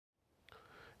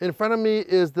In front of me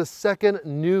is the second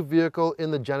new vehicle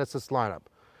in the Genesis lineup.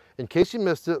 In case you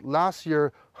missed it, last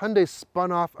year, Hyundai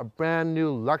spun off a brand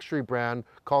new luxury brand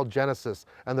called Genesis,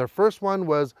 and their first one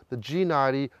was the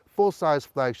G90 full-size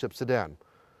flagship sedan.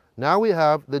 Now we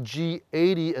have the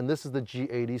G80, and this is the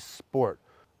G80 Sport.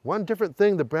 One different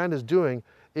thing the brand is doing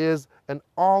is an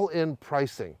all-in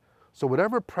pricing. So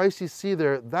whatever price you see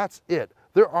there, that's it.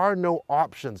 There are no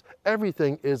options.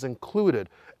 Everything is included,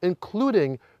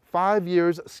 including 5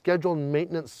 years scheduled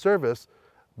maintenance service.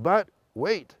 But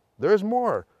wait, there's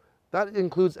more. That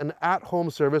includes an at-home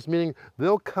service, meaning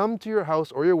they'll come to your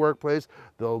house or your workplace,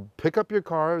 they'll pick up your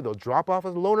car, they'll drop off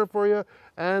a loaner for you,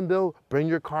 and they'll bring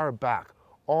your car back,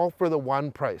 all for the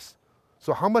one price.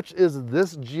 So how much is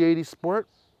this G80 Sport?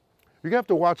 You're gonna have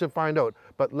to watch and find out,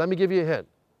 but let me give you a hint.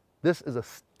 This is a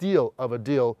steal of a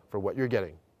deal for what you're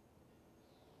getting.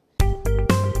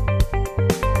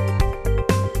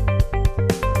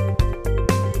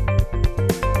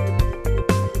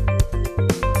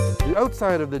 The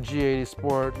outside of the G80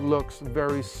 Sport looks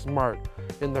very smart.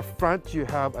 In the front, you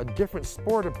have a different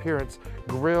sport appearance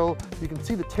grille. You can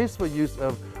see the tasteful use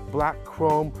of black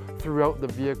chrome throughout the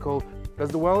vehicle,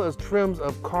 as well as trims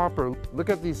of copper. Look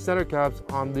at these center caps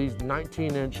on these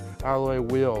 19-inch alloy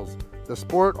wheels. The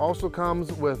Sport also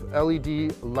comes with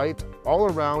LED lights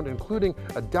all around, including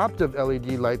adaptive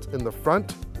LED lights in the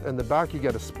front. In the back, you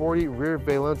get a sporty rear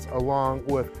valance along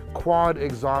with quad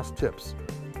exhaust tips.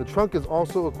 The trunk is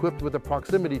also equipped with a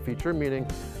proximity feature, meaning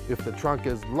if the trunk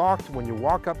is locked when you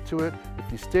walk up to it,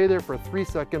 if you stay there for 3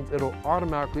 seconds, it'll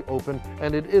automatically open,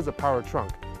 and it is a power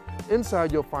trunk.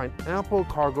 Inside, you'll find ample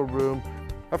cargo room.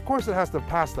 Of course, it has to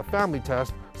pass the family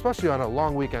test, especially on a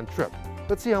long weekend trip.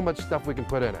 Let's see how much stuff we can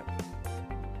put in it.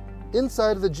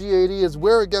 Inside of the G80 is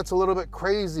where it gets a little bit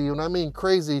crazy. When I mean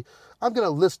crazy, I'm gonna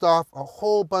list off a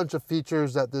whole bunch of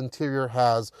features that the interior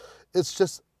has. It's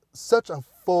just such a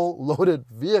full loaded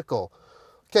vehicle.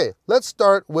 Okay, let's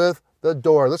start with the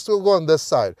door. Let's go on this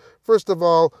side. First of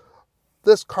all,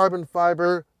 this carbon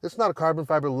fiber, it's not a carbon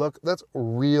fiber look, that's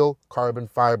real carbon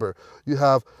fiber. You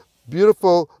have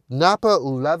beautiful Napa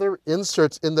leather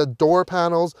inserts in the door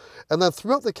panels, and then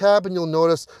throughout the cabin you'll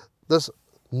notice this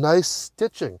nice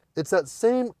stitching. It's that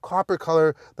same copper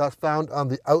color that's found on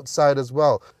the outside as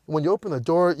well. When you open the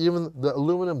door, even the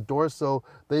aluminum door sill,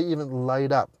 they even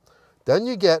light up. Then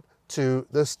you get to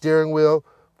the steering wheel,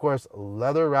 of course,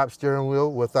 leather wrapped steering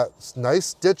wheel with that nice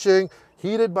stitching,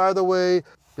 heated by the way.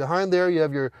 Behind there, you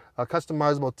have your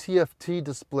customizable TFT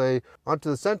display. Onto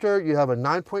the center, you have a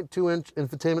 9.2-inch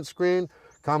infotainment screen.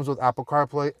 Comes with Apple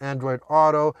CarPlay, Android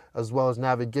Auto, as well as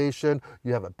navigation.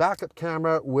 You have a backup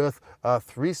camera with a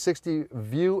 360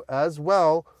 view as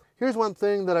well. Here's one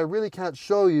thing that I really can't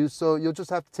show you, so you'll just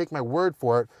have to take my word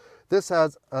for it. This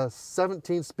has a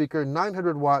 17-speaker,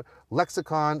 900-watt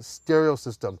Lexicon stereo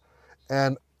system.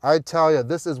 And I tell you,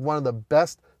 this is one of the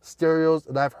best stereos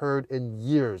that I've heard in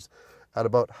years. At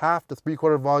about 1/2 to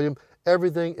 3/4 volume,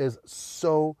 everything is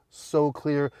so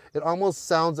clear. It almost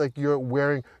sounds like you're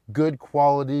wearing good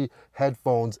quality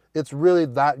headphones. It's really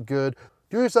that good.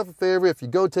 Do yourself a favor, if you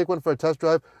go take one for a test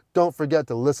drive, don't forget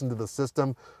to listen to the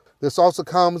system. This also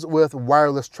comes with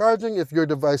wireless charging if your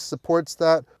device supports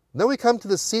that. Then we come to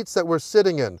the seats that we're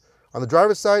sitting in. On the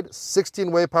driver's side,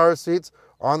 16-way power seats.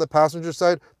 On the passenger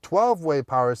side, 12-way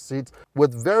power seats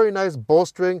with very nice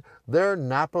bolstering. They're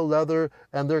Napa leather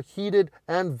and they're heated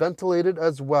and ventilated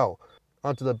as well.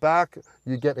 Onto the back,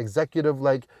 you get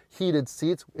executive-like heated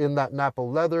seats in that Napa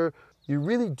leather. You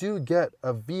really do get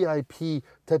a VIP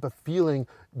type of feeling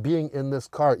being in this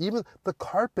car. Even the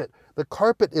carpet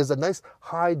is a nice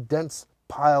high dense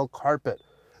pile carpet.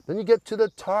 Then you get to the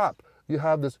top. You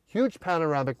have this huge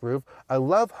panoramic roof. I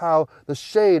love how the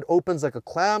shade opens like a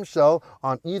clamshell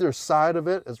on either side of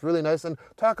it. It's really nice. And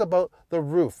talk about the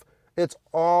roof. It's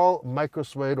all micro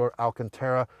suede or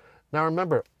Alcantara. Now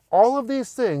remember, all of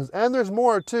these things, and there's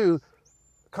more too,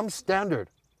 come standard.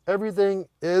 Everything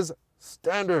is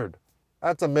standard.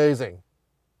 That's amazing.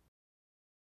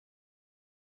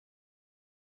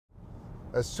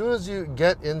 As soon as you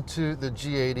get into the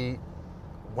G80,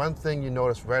 one thing you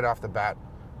notice right off the bat,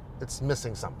 it's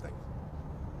missing something.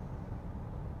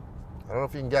 I don't know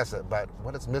if you can guess it, but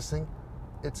what it's missing,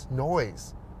 it's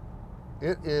noise.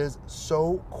 It is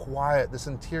so quiet. This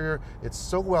interior, it's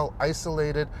so well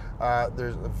isolated.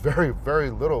 There's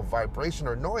very little vibration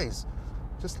or noise.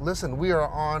 Just listen, we are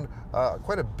on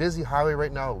quite a busy highway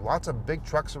right now. Lots of big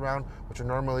trucks around, which are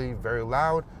normally very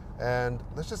loud. And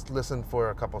let's just listen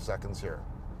for a couple seconds here.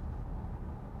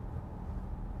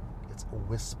 It's a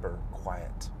whisper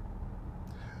quiet.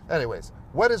 Anyways,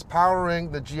 what is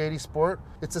powering the G80 Sport?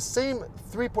 It's the same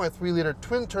 3.3-liter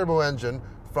twin-turbo engine,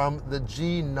 from the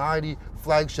G90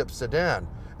 flagship sedan.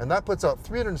 And that puts out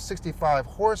 365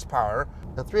 horsepower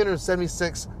and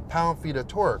 376 pound-feet of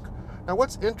torque. Now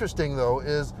what's interesting though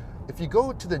is if you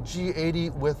go to the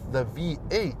G80 with the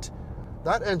V8,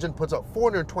 that engine puts out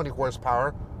 420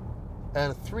 horsepower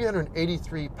and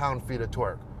 383 pound-feet of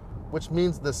torque, which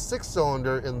means the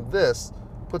 6-cylinder in this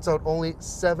puts out only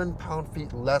 7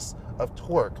 pound-feet less of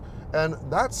torque. And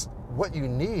that's what you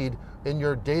need in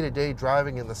your day-to-day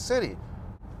driving in the city.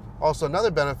 Also,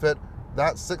 another benefit,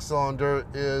 that 6-cylinder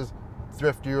is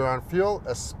thriftier on fuel,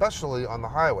 especially on the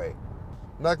highway.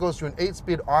 And that goes to an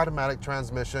 8-speed automatic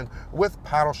transmission with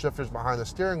paddle shifters behind the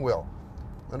steering wheel.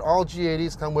 And all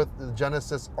G80s come with the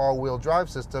Genesis all-wheel drive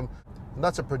system, and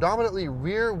that's a predominantly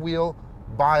rear-wheel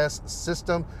bias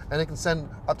system, and it can send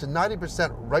up to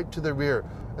 90% right to the rear,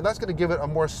 and that's going to give it a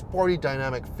more sporty,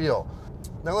 dynamic feel.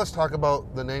 Now let's talk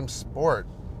about the name Sport.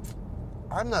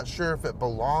 I'm not sure if it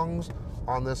belongs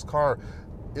on this car.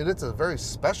 It's a very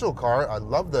special car. I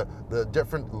love the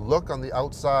different look on the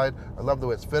outside. I love the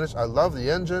way it's finished. I love the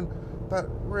engine, but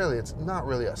really it's not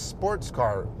really a sports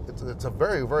car. It's a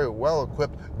very, very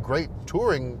well-equipped, great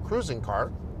touring, cruising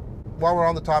car. While we're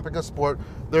on the topic of sport,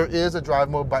 there is a drive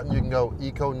mode button. You can go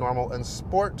Eco, Normal, and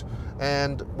Sport.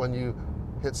 And when you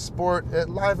hit Sport, it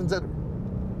livens it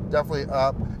definitely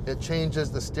up. It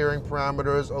changes the steering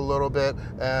parameters a little bit,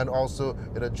 and also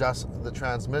it adjusts the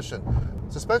transmission.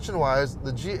 Suspension-wise,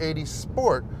 the G80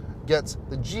 Sport gets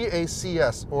the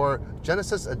GACS, or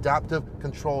Genesis Adaptive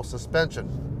Control Suspension.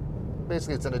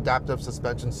 Basically, it's an adaptive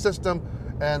suspension system,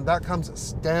 and that comes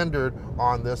standard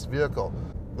on this vehicle.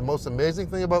 The most amazing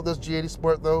thing about this G80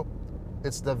 Sport, though,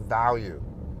 it's the value.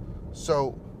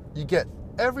 So you get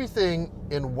everything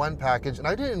in one package, and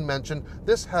I didn't mention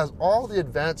this has all the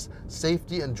advanced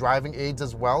safety and driving aids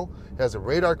as well. It has a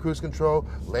radar cruise control,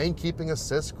 lane keeping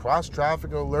assist, cross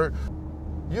traffic alert,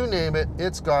 you name it,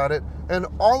 it's got it, and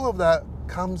all of that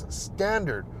comes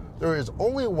standard. There is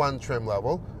only one trim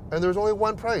level, and there's only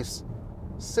one price,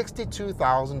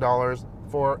 $62,000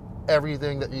 for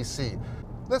everything that you see.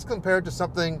 Let's compare it to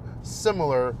something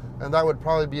similar, and that would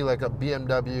probably be like a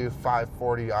BMW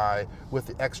 540i with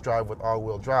the xDrive with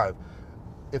all-wheel drive.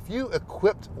 If you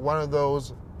equipped one of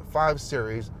those 5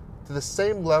 Series to the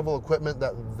same level of equipment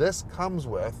that this comes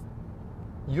with,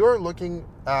 you're looking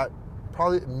at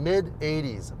probably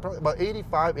mid-80s, probably about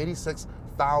 $85,000,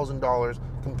 $86,000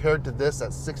 compared to this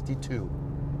at $62,000.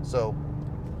 So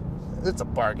it's a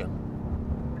bargain.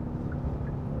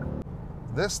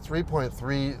 This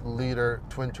 3.3 liter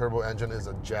twin turbo engine is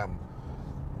a gem.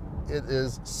 It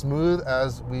is smooth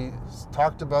as we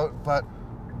talked about, but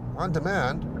on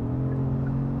demand,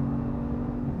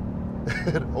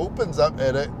 it opens up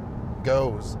and it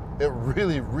goes. It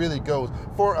really, really goes.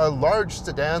 For a large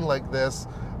sedan like this,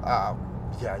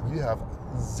 yeah, you have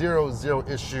zero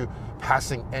issue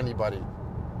passing anybody.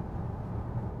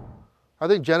 I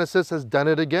think Genesis has done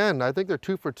it again. I think they're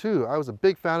 2 for 2. I was a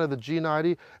big fan of the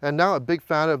G90 and now a big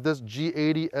fan of this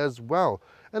G80 as well.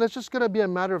 And it's just gonna be a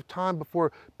matter of time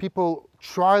before people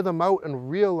try them out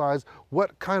and realize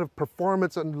what kind of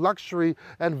performance and luxury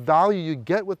and value you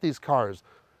get with these cars.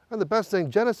 And the best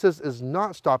thing, Genesis is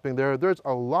not stopping there. There's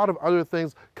a lot of other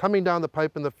things coming down the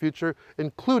pipe in the future,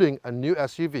 including a new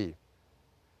SUV.